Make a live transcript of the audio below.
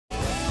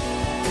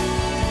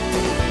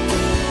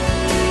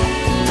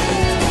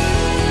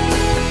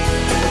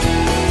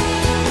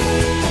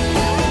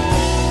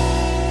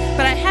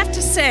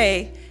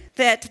say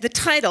that the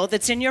title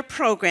that's in your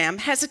program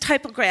has a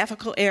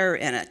typographical error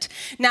in it.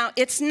 Now,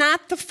 it's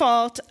not the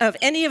fault of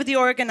any of the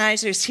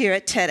organizers here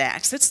at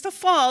TEDx. It's the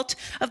fault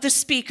of the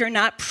speaker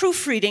not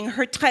proofreading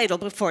her title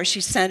before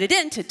she sent it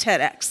in to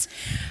TEDx.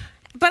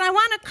 But I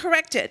want to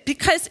correct it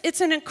because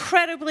it's an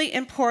incredibly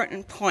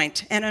important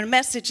point and a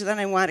message that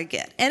I want to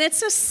get. And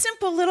it's a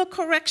simple little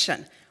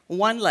correction,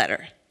 one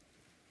letter,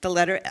 the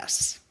letter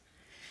S.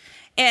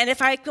 And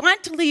if I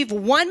want to leave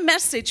one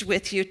message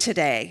with you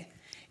today,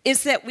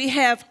 is that we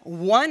have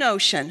one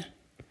ocean,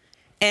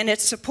 and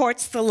it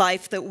supports the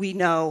life that we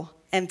know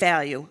and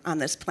value on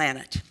this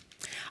planet.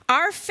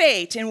 Our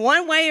fate, in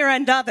one way or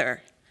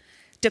another,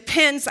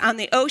 depends on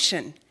the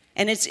ocean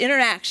and its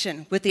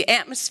interaction with the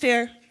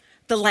atmosphere,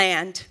 the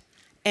land,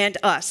 and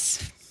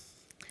us.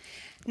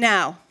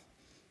 Now,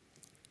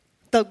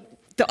 the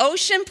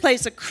ocean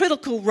plays a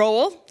critical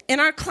role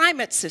in our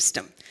climate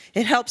system.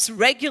 It helps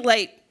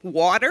regulate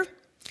water,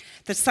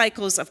 the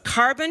cycles of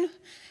carbon,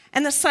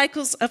 and the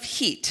cycles of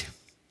heat.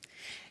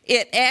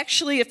 It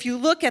actually, if you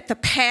look at the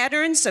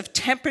patterns of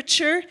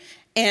temperature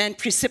and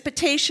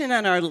precipitation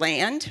on our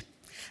land,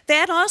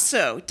 that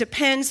also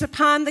depends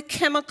upon the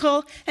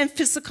chemical and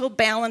physical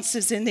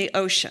balances in the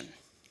ocean.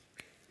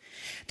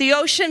 The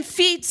ocean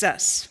feeds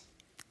us.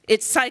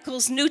 It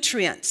cycles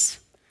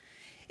nutrients.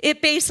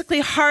 It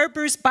basically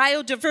harbors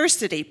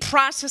biodiversity,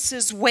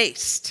 processes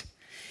waste.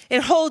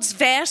 It holds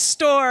vast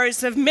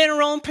stores of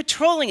mineral and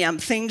petroleum,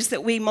 things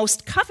that we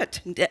most covet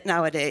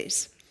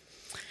nowadays.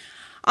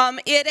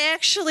 It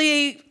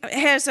actually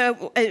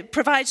it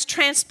provides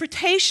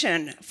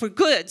transportation for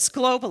goods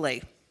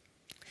globally.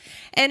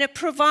 And it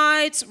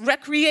provides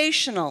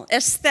recreational,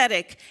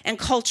 aesthetic, and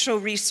cultural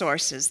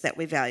resources that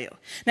we value.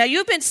 Now,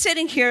 you've been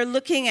sitting here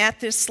looking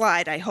at this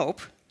slide, I hope.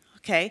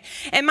 Okay?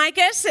 And my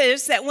guess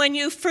is that when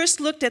you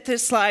first looked at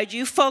this slide,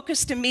 you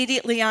focused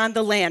immediately on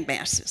the land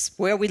masses,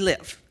 where we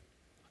live.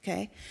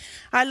 Okay?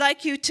 I'd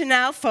like you to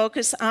now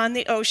focus on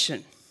the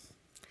ocean.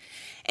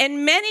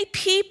 And many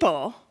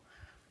people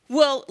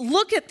will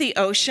look at the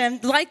ocean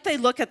like they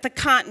look at the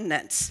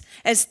continents,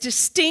 as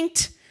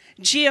distinct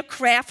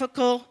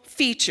geographical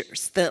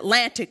features, the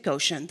Atlantic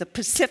Ocean, the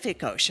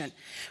Pacific Ocean,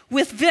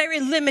 with very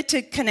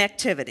limited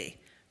connectivity.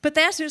 But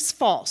that is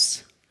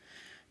false.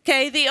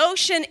 Okay, the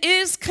ocean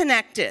is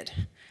connected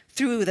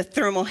through the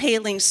thermal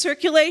hailing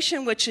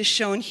circulation, which is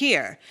shown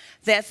here.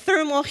 That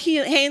thermal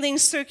hailing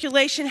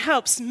circulation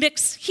helps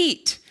mix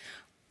heat,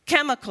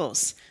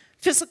 chemicals,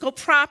 physical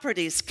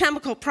properties,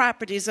 chemical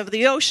properties of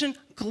the ocean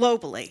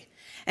globally.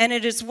 And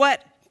it is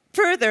what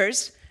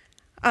furthers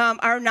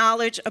our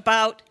knowledge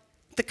about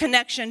the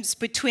connections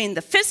between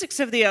the physics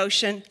of the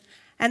ocean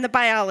and the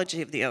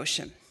biology of the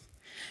ocean.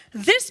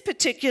 This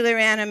particular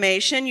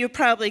animation you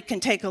probably can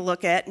take a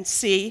look at and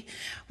see.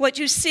 What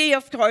you see,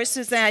 of course,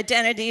 is the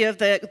identity of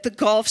the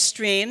Gulf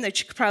Stream that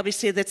you can probably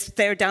see that's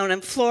there down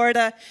in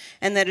Florida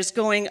and that is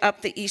going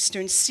up the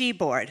eastern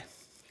seaboard.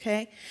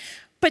 Okay?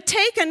 But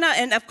take another,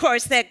 and of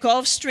course that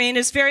Gulf Stream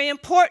is very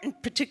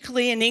important,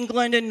 particularly in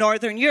England and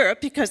Northern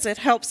Europe, because it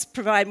helps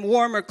provide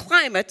warmer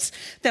climates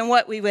than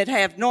what we would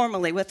have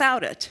normally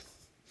without it.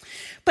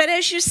 But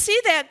as you see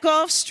that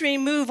Gulf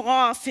Stream move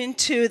off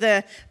into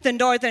the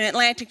northern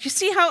Atlantic, you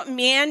see how it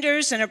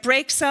meanders and it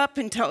breaks up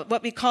into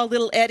what we call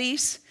little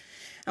eddies?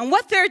 And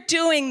what they're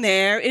doing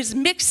there is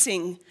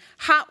mixing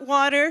hot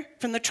water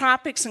from the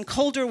tropics and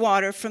colder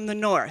water from the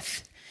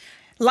north.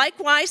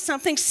 Likewise,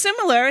 something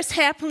similar is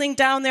happening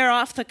down there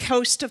off the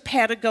coast of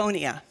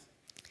Patagonia.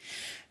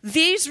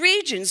 These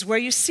regions where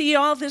you see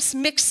all this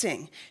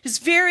mixing is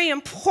very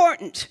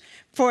important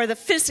for the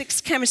physics,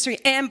 chemistry,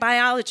 and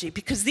biology,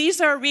 because these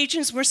are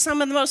regions where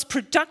some of the most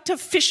productive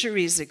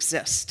fisheries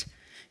exist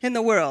in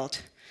the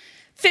world.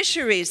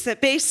 Fisheries that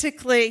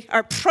basically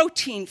are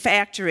protein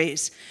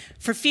factories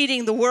for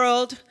feeding the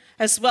world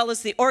as well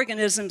as the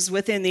organisms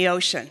within the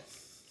ocean.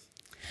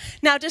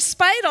 Now,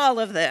 despite all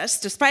of this,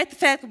 despite the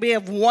fact that we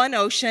have one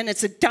ocean,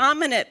 it's a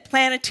dominant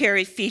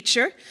planetary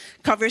feature,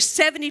 covers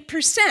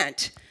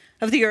 70%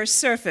 of the Earth's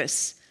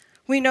surface,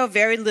 we know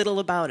very little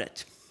about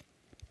it.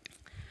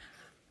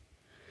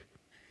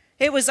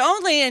 It was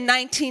only in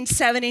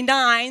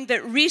 1979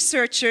 that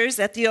researchers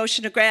at the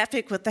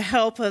Oceanographic, with the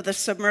help of the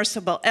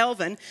submersible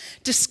Alvin,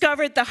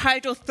 discovered the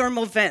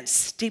hydrothermal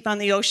vents deep on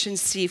the ocean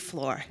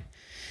seafloor.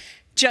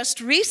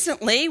 Just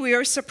recently, we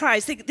were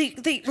surprised.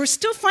 We're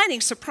still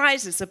finding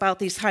surprises about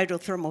these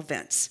hydrothermal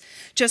vents.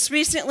 Just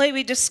recently,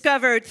 we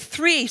discovered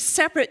 3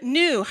 separate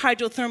new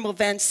hydrothermal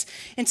vents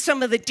in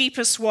some of the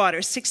deepest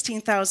water,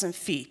 16,000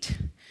 feet.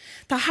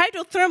 The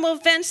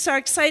hydrothermal vents are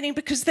exciting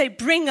because they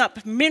bring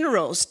up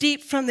minerals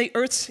deep from the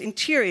Earth's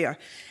interior.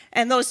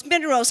 And those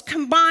minerals,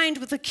 combined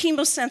with the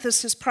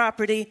chemosynthesis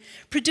property,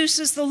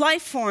 produces the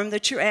life form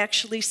that you're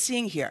actually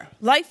seeing here.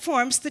 Life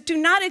forms that do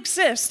not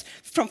exist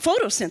from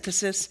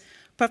photosynthesis,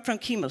 but from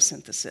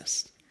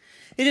chemosynthesis.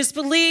 It is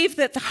believed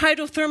that the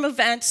hydrothermal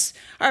vents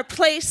are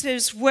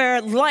places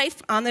where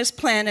life on this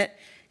planet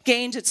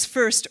gained its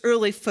first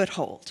early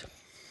foothold.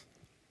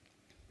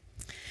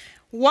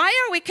 Why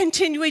are we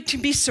continuing to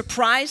be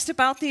surprised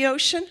about the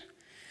ocean?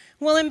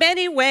 Well, in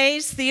many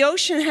ways, the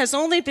ocean has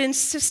only been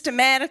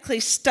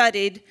systematically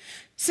studied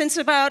since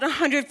about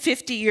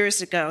 150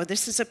 years ago.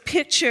 This is a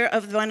picture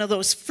of one of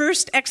those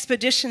first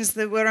expeditions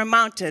that were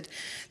mounted,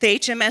 the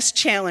HMS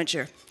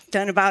Challenger,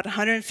 done about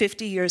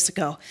 150 years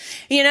ago.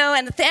 You know,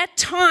 and at that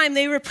time,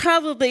 they were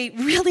probably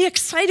really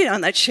excited on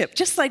that ship,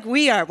 just like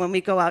we are when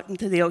we go out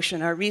into the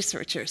ocean, our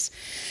researchers.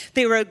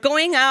 They were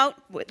going out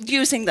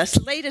using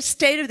the latest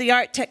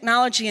state-of-the-art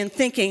technology and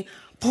thinking,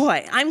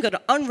 boy, I'm going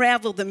to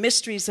unravel the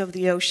mysteries of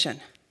the ocean.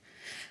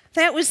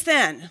 That was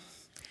then.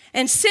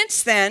 And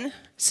since then,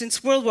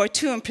 since World War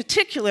II in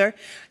particular,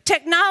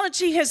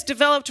 technology has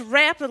developed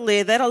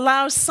rapidly that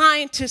allows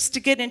scientists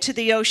to get into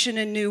the ocean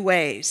in new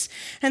ways.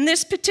 And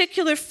this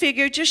particular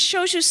figure just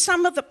shows you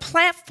some of the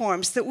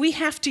platforms that we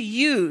have to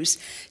use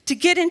to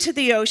get into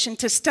the ocean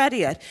to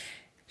study it.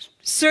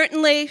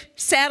 Certainly,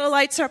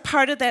 satellites are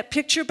part of that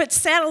picture, but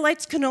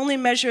satellites can only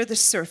measure the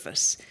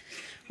surface.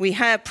 We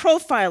have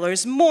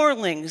profilers,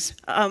 moorings,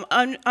 cabled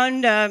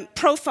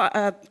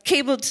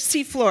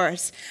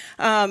seafloors,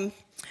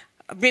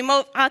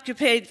 remote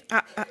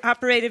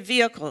operated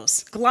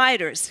vehicles,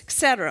 gliders,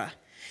 etc.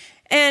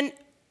 And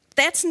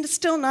that's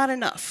still not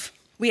enough.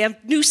 We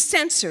have new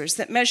sensors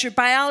that measure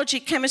biology,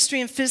 chemistry,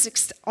 and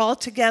physics all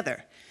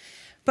together.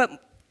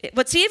 But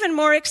what's even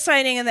more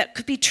exciting and that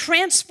could be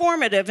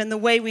transformative in the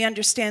way we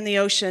understand the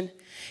ocean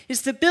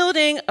is the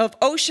building of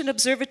ocean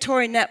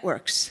observatory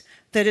networks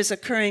that is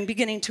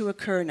beginning to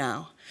occur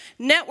now.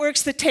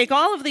 Networks that take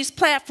all of these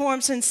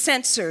platforms and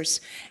sensors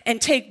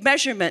and take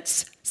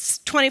measurements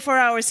 24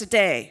 hours a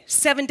day,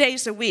 7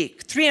 days a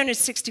week,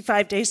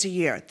 365 days a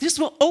year. This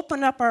will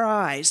open up our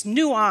eyes,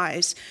 new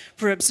eyes,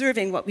 for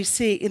observing what we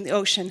see in the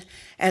ocean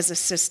as a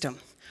system.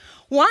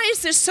 Why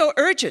is this so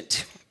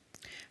urgent?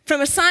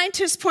 From a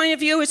scientist's point of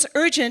view, it's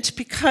urgent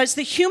because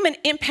the human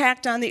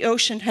impact on the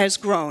ocean has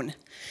grown.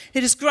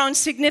 It has grown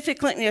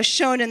significantly, as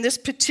shown in this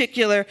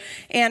particular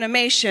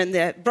animation.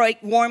 The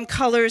bright, warm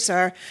colors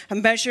are a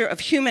measure of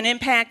human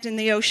impact in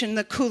the ocean.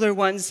 The cooler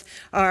ones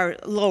are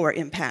lower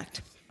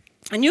impact.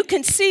 And you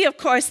can see, of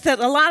course, that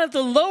a lot of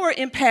the lower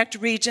impact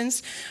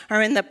regions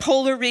are in the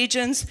polar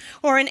regions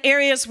or in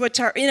areas which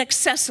are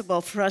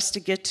inaccessible for us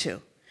to get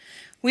to.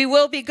 We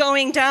will be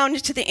going down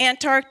to the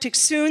Antarctic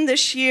soon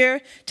this year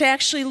to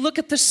actually look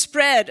at the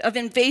spread of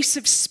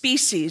invasive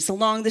species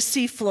along the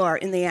seafloor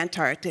in the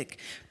Antarctic.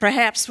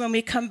 Perhaps when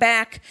we come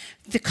back,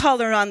 the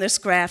color on this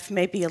graph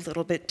may be a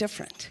little bit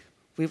different.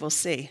 We will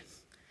see.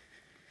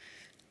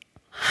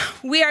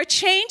 We are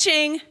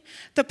changing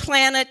the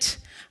planet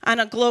on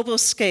a global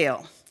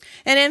scale.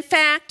 And in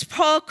fact,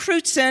 Paul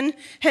Crutzen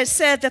has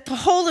said that the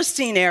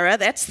Holocene era,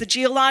 that's the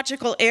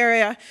geological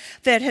area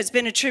that has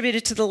been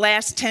attributed to the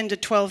last 10 to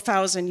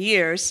 12,000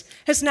 years,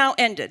 has now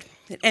ended.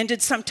 It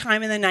ended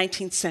sometime in the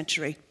 19th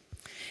century.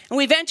 And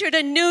we've entered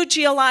a new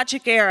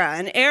geologic era,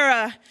 an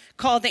era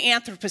called the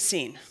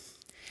Anthropocene,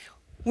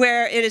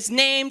 where it is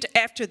named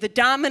after the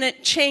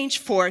dominant change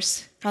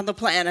force on the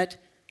planet,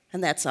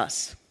 and that's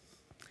us.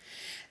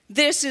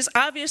 This is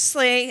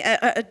obviously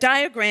a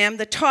diagram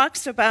that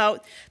talks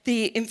about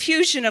the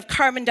infusion of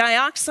carbon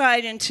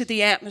dioxide into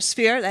the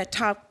atmosphere. That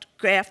top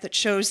graph that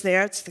shows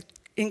there, it's the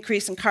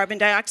increase in carbon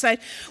dioxide,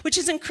 which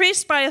is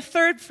increased by a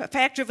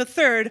factor of a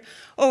third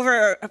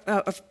over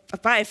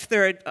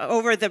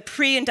the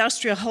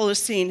pre-industrial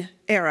Holocene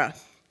era.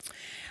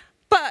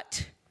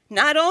 But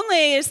not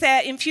only is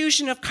that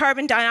infusion of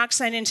carbon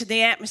dioxide into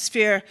the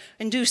atmosphere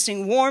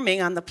inducing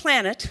warming on the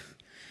planet,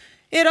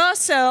 it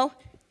also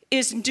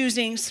is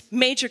inducing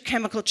major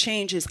chemical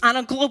changes on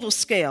a global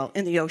scale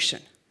in the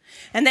ocean.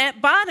 And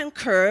that bottom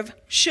curve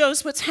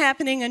shows what's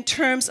happening in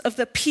terms of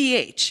the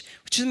pH,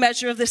 which is a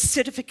measure of the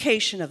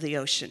acidification of the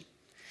ocean.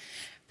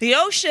 The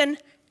ocean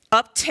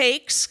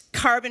uptakes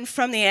carbon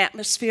from the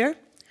atmosphere.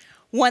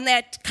 When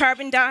that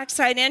carbon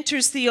dioxide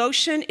enters the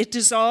ocean, it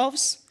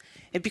dissolves.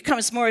 It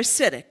becomes more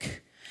acidic.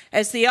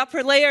 As the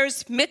upper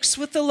layers mix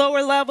with the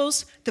lower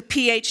levels, the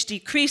pH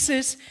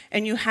decreases,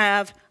 and you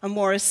have a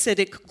more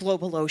acidic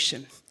global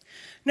ocean.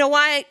 Now,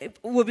 why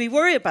would we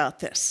worry about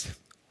this?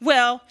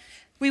 Well,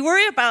 we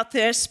worry about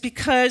this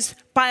because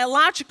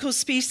biological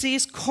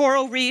species,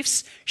 coral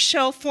reefs,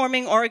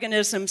 shell-forming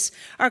organisms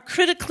are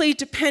critically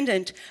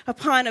dependent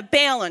upon a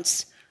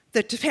balance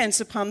that depends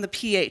upon the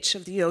pH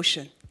of the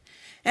ocean.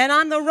 And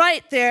on the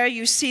right there,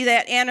 you see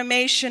that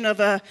animation of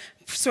a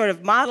sort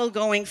of model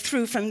going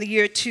through from the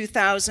year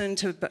 2000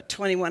 to about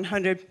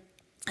 2100.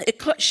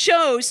 It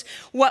shows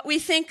what we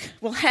think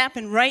will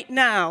happen right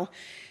now,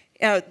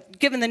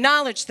 given the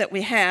knowledge that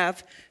we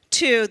have,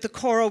 to the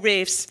coral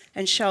reefs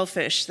and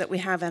shellfish that we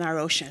have in our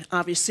ocean.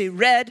 Obviously,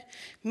 red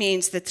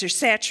means that their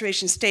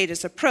saturation state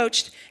is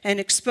approached, and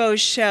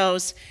exposed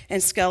shells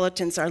and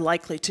skeletons are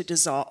likely to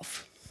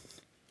dissolve.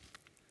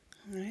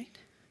 All right.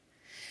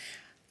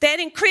 That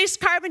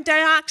increased carbon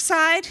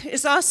dioxide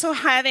is also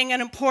having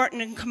an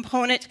important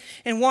component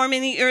in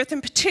warming the Earth,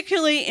 and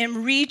particularly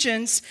in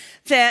regions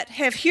that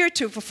have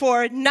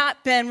heretofore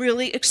not been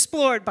really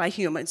explored by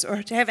humans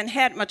or haven't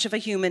had much of a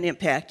human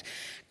impact.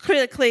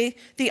 Critically,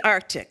 the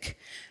Arctic.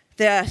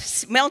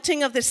 The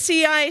melting of the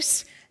sea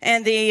ice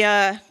And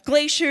the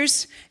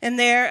glaciers in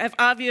there have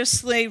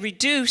obviously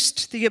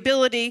reduced the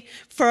ability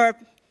for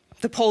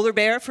the polar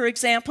bear, for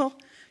example,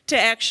 to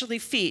actually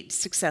feed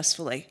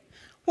successfully.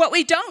 What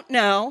we don't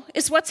know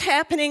is what's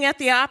happening at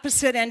the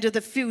opposite end of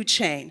the food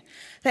chain.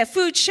 That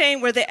food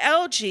chain where the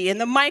algae and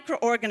the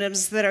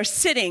microorganisms that are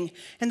sitting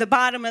in the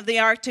bottom of the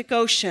Arctic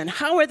Ocean,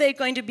 how are they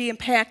going to be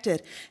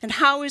impacted? And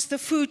how is the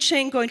food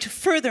chain going to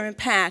further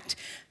impact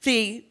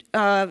the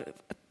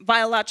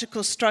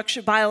biological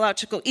structure,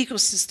 biological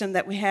ecosystem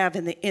that we have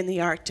in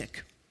the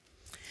Arctic?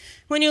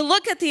 When you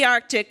look at the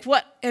Arctic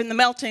and the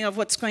melting of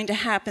what's going to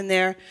happen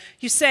there,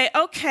 you say,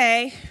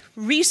 okay,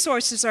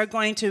 resources are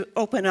going to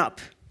open up.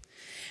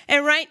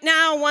 And right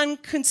now, one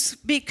can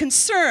be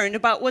concerned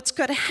about what's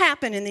going to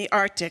happen in the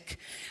Arctic.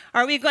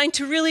 Are we going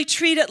to really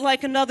treat it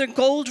like another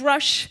gold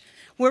rush,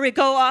 where we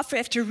go off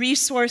after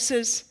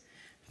resources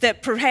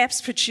that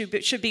perhaps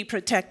should be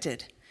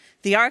protected?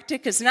 The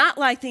Arctic is not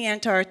like the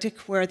Antarctic,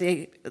 where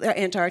the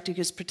Antarctic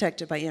is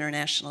protected by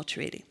international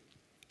treaty.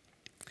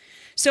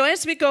 So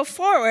as we go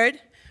forward,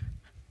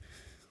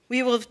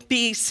 we will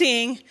be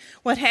seeing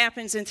what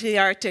happens into the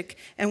Arctic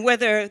and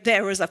whether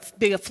there was a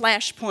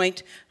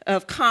flashpoint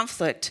of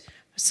conflict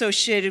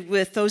associated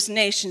with those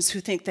nations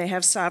who think they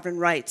have sovereign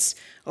rights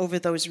over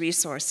those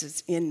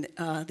resources in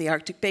the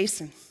Arctic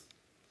basin.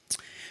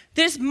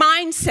 This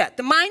mindset,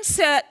 the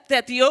mindset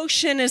that the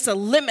ocean is a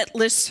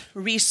limitless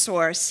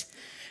resource,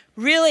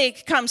 really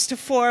comes to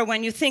fore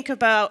when you think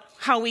about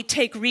how we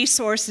take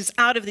resources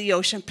out of the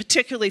ocean,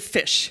 particularly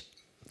fish.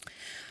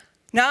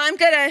 Now I'm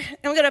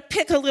gonna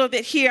pick a little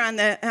bit here on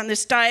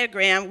this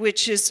diagram,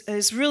 which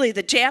is really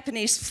the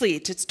Japanese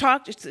fleet.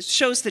 It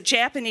shows the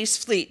Japanese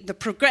fleet, the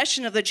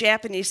progression of the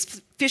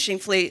Japanese fishing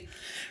fleet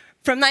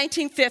from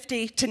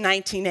 1950 to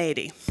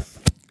 1980,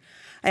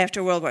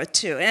 after World War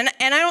II. And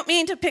I don't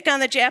mean to pick on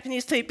the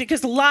Japanese fleet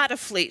because a lot of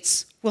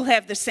fleets will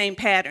have the same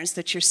patterns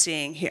that you're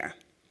seeing here.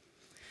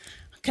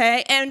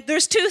 Okay, and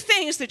there's two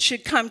things that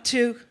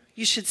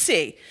you should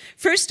see.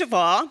 First of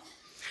all,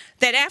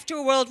 that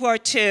after World War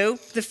II,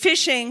 the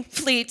fishing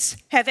fleets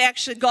have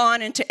actually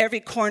gone into every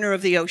corner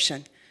of the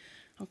ocean.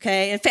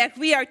 Okay? In fact,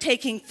 we are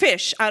taking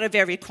fish out of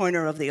every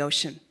corner of the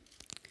ocean.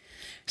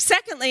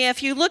 Secondly,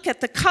 if you look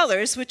at the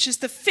colors, which is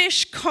the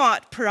fish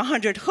caught per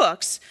 100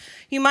 hooks,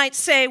 you might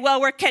say, well,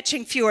 we're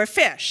catching fewer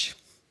fish.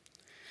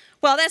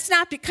 Well, that's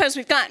not because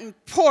we've gotten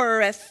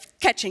poorer at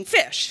catching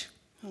fish.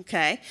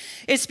 Okay?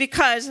 It's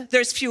because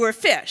there's fewer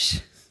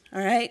fish. All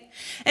right?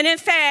 And in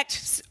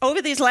fact,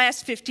 over these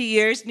last 50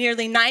 years,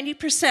 nearly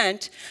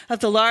 90%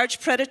 of the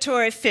large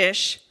predatory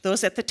fish,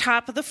 those at the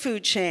top of the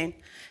food chain,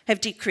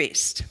 have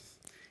decreased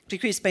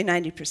by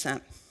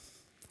 90%.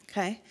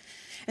 Okay?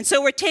 And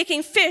so we're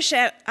taking fish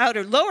out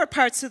of lower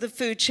parts of the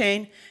food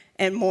chain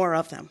and more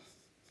of them.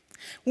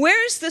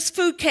 Where is this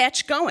food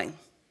catch going?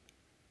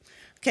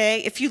 Okay,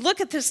 if you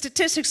look at the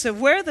statistics of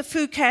where the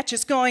food catch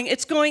is going,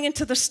 it's going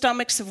into the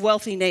stomachs of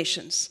wealthy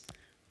nations.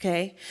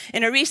 Okay?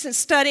 In a recent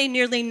study,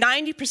 nearly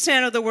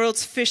 90% of the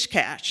world's fish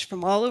catch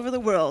from all over the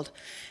world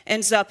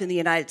ends up in the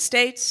United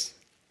States,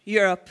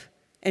 Europe,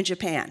 and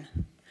Japan.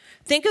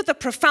 Think of the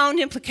profound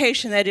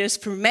implication that is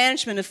for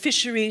management of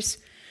fisheries,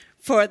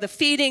 for the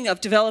feeding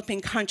of developing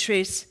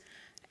countries,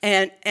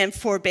 and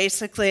for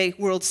basically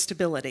world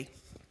stability.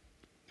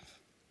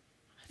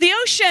 The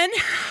ocean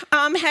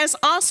has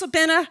also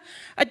been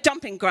a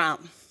dumping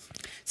ground.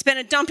 It's been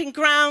a dumping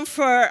ground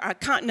for a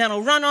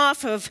continental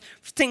runoff of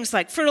things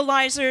like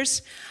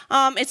fertilizers.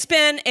 It's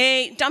been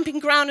a dumping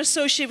ground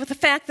associated with the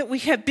fact that we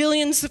have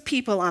billions of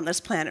people on this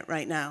planet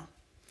right now.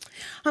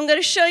 I'm going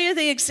to show you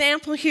the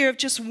example here of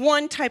just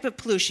one type of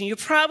pollution. You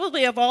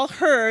probably have all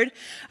heard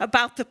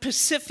about the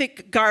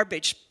Pacific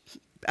garbage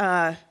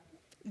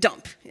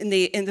dump in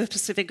the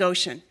Pacific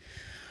Ocean.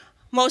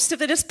 Most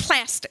of it is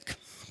plastic.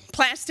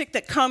 Plastic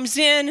that comes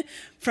in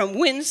from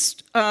winds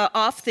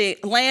off the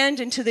land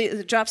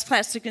drops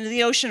plastic into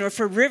the ocean, or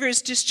for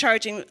rivers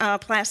discharging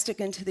plastic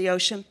into the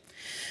ocean.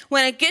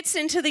 When it gets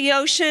into the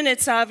ocean,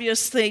 it's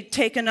obviously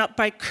taken up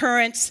by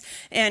currents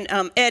and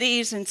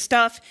eddies and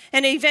stuff,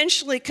 and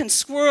eventually can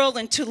swirl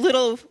into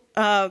little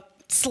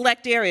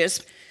select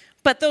areas.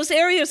 But those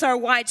areas are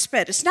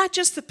widespread. It's not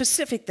just the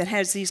Pacific that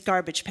has these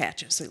garbage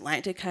patches. The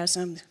Atlantic has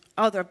them.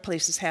 Other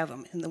places have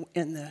them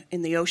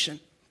in the ocean.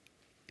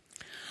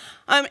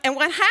 And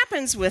what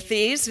happens with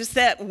these is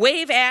that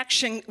wave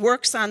action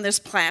works on this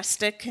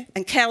plastic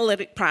and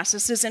catalytic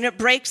processes, and it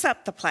breaks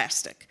up the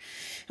plastic.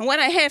 And what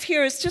I have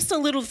here is just a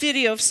little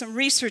video of some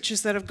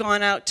researchers that have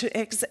gone out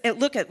to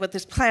look at what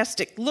this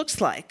plastic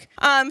looks like.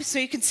 So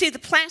you can see the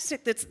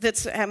plastic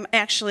that's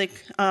actually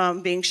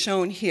being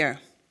shown here.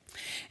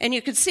 And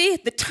you can see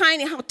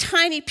how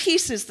tiny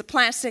pieces the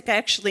plastic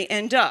actually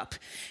end up.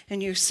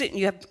 And you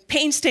have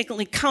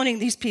painstakingly counting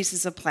these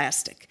pieces of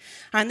plastic.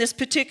 On this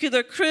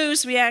particular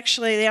cruise,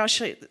 they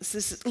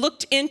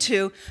looked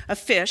into a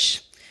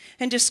fish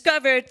and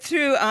discovered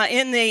through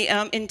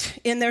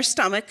in their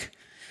stomach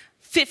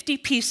 50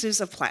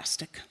 pieces of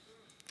plastic.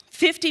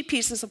 50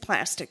 pieces of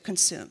plastic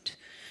consumed.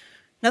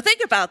 Now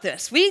think about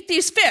this. We eat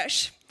these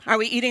fish. Are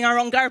we eating our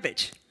own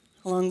garbage?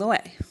 along the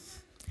way.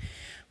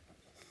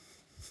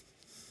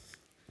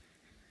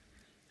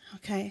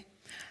 Okay.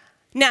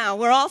 Now,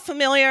 we're all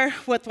familiar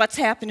with what's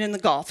happened in the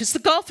Gulf. Is the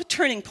Gulf a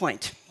turning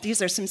point?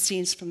 These are some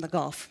scenes from the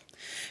Gulf.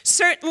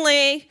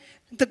 Certainly,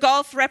 the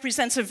Gulf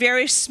represents a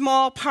very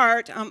small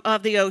part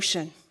of the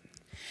ocean.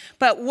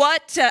 But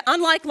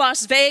unlike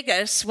Las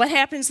Vegas, what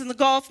happens in the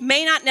Gulf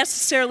may not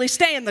necessarily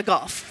stay in the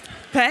Gulf,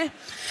 okay?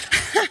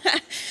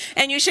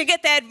 And you should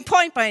get that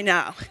point by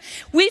now.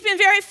 We've been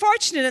very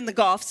fortunate in the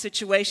Gulf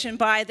situation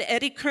by the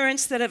eddy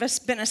currents that have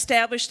been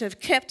established have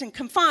kept and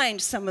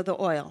confined some of the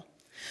oil.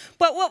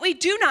 But what we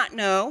do not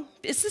know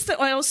is this the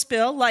oil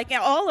spill, like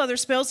all other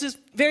spills, is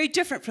very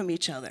different from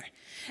each other.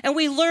 And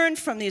we learn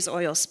from these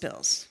oil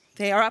spills.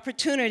 They are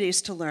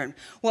opportunities to learn.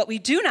 What we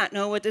do not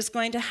know what is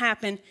going to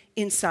happen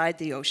inside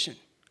the ocean,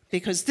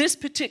 because this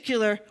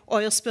particular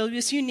oil spill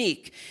is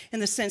unique in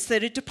the sense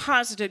that it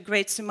deposited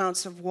great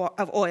amounts of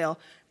oil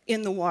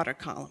in the water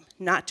column,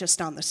 not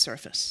just on the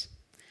surface.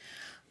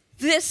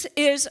 Is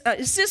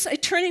this a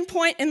turning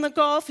point in the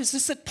Gulf? Is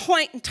this a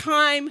point in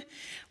time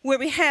where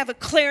we have a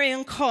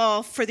clarion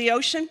call for the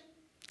ocean?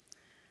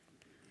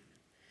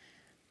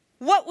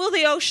 What will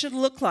the ocean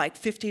look like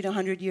 50 to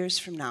 100 years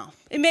from now?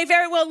 It may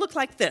very well look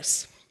like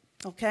this,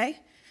 okay?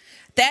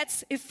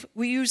 That's if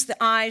we use the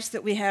eyes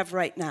that we have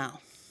right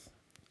now,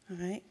 all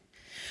right?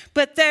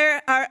 But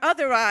there are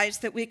other eyes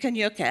that we can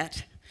look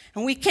at,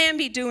 and we can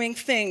be doing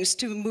things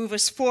to move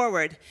us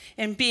forward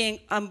and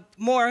being a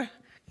more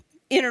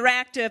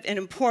interactive and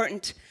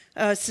important,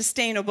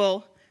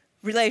 sustainable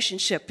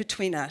relationship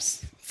between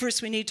us.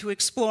 First, we need to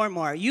explore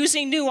more,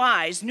 using new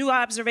eyes, new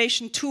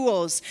observation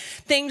tools,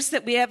 things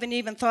that we haven't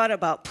even thought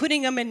about,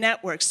 putting them in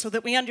networks so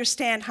that we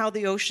understand how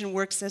the ocean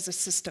works as a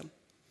system.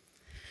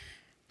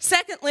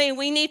 Secondly,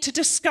 we need to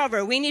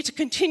discover. We need to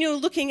continue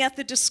looking at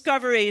the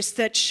discoveries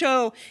that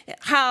show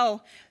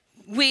how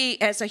we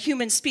as a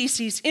human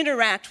species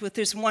interact with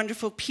this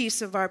wonderful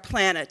piece of our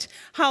planet,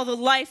 how the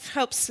life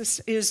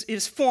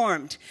is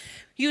formed,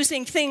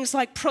 using things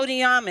like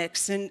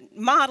proteomics and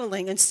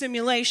modeling and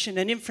simulation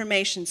and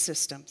information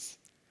systems.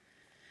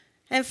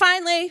 And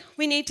finally,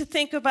 we need to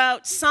think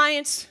about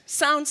science,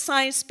 sound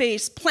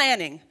science-based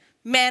planning,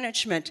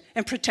 management,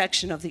 and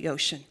protection of the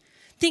ocean.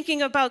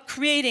 Thinking about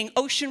creating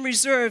ocean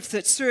reserves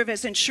that serve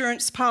as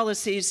insurance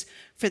policies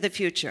for the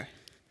future.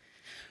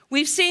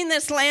 We've seen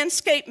this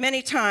landscape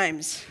many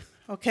times,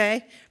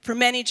 okay, for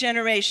many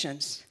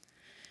generations.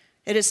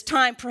 It is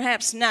time,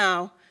 perhaps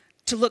now,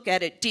 to look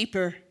at it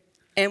deeper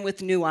and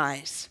with new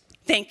eyes.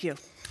 Thank you.